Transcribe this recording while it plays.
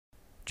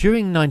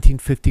During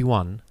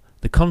 1951,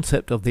 the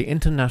concept of the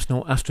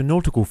International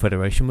Astronautical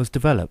Federation was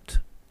developed,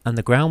 and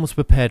the ground was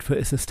prepared for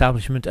its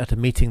establishment at a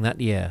meeting that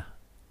year.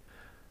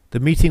 The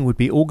meeting would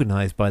be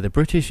organised by the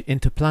British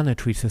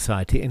Interplanetary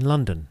Society in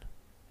London.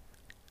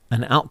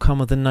 An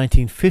outcome of the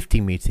 1950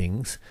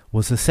 meetings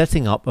was the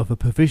setting up of a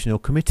provisional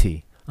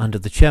committee under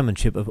the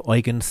chairmanship of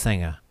Eugen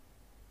Sanger.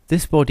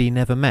 This body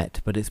never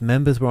met, but its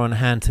members were on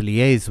hand to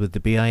liaise with the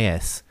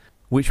BIS,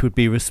 which would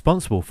be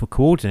responsible for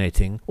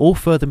coordinating all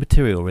further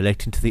material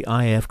relating to the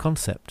IAF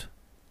concept.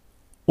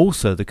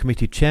 Also, the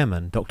committee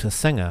chairman, Dr.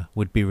 Sanger,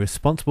 would be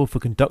responsible for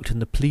conducting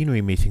the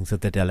plenary meetings of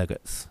the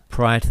delegates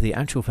prior to the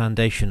actual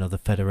foundation of the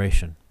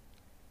Federation.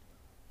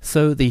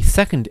 So, the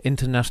Second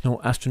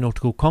International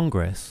Astronautical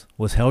Congress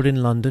was held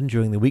in London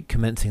during the week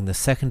commencing the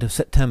 2nd of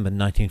September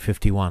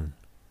 1951.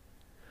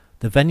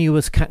 The venue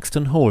was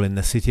Caxton Hall in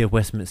the city of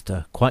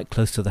Westminster, quite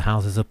close to the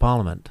Houses of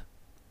Parliament.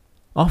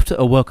 After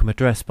a welcome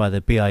address by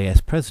the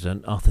BIS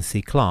President, Arthur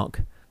C.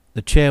 Clarke,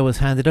 the chair was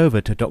handed over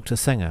to Dr.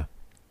 Sanger.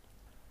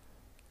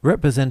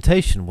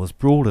 Representation was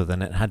broader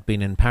than it had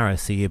been in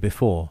Paris the year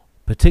before,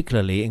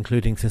 particularly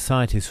including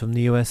societies from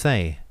the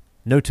USA,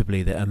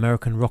 notably the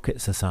American Rocket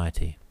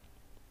Society.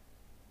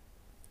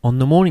 On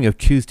the morning of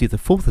Tuesday the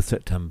 4th of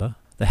September,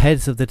 the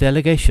heads of the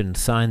delegation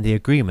signed the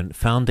agreement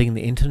founding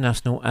the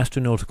International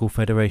Astronautical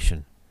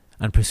Federation,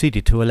 and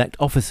proceeded to elect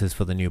officers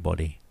for the new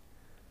body.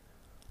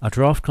 A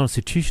draft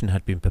constitution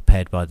had been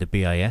prepared by the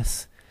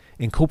BIS,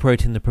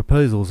 incorporating the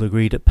proposals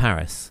agreed at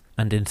Paris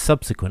and in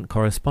subsequent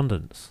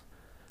correspondence.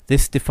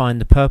 This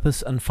defined the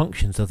purpose and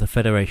functions of the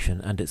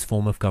Federation and its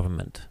form of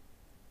government.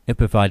 It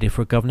provided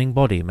for a governing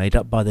body made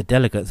up by the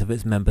delegates of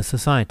its member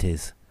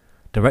societies,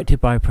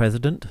 directed by a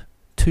president,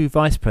 2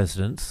 vice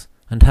presidents,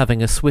 and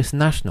having a Swiss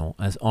national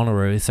as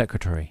honorary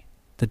secretary.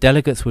 The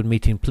delegates would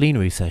meet in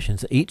plenary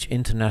sessions at each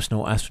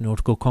International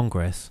Astronautical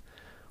Congress,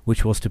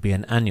 which was to be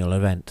an annual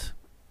event.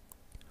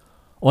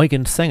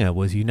 Eugen Sanger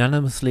was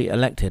unanimously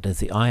elected as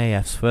the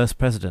IAF's first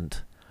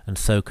president, and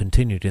so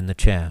continued in the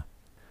chair.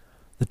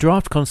 The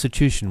draft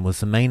constitution was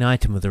the main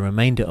item of the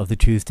remainder of the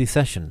Tuesday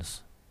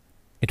sessions.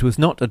 It was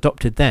not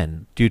adopted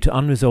then due to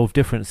unresolved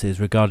differences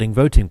regarding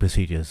voting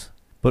procedures,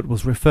 but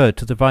was referred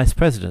to the vice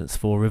presidents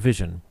for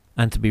revision,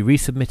 and to be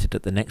resubmitted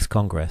at the next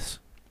Congress.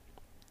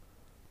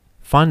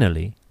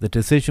 Finally, the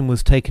decision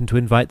was taken to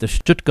invite the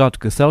Stuttgart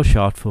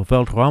Gesellschaft für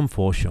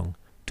Weltraumforschung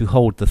to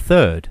hold the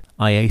 3rd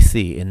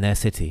IAC in their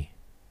city.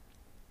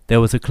 There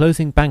was a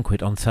closing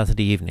banquet on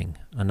Saturday evening,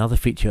 another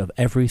feature of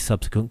every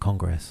subsequent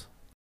Congress.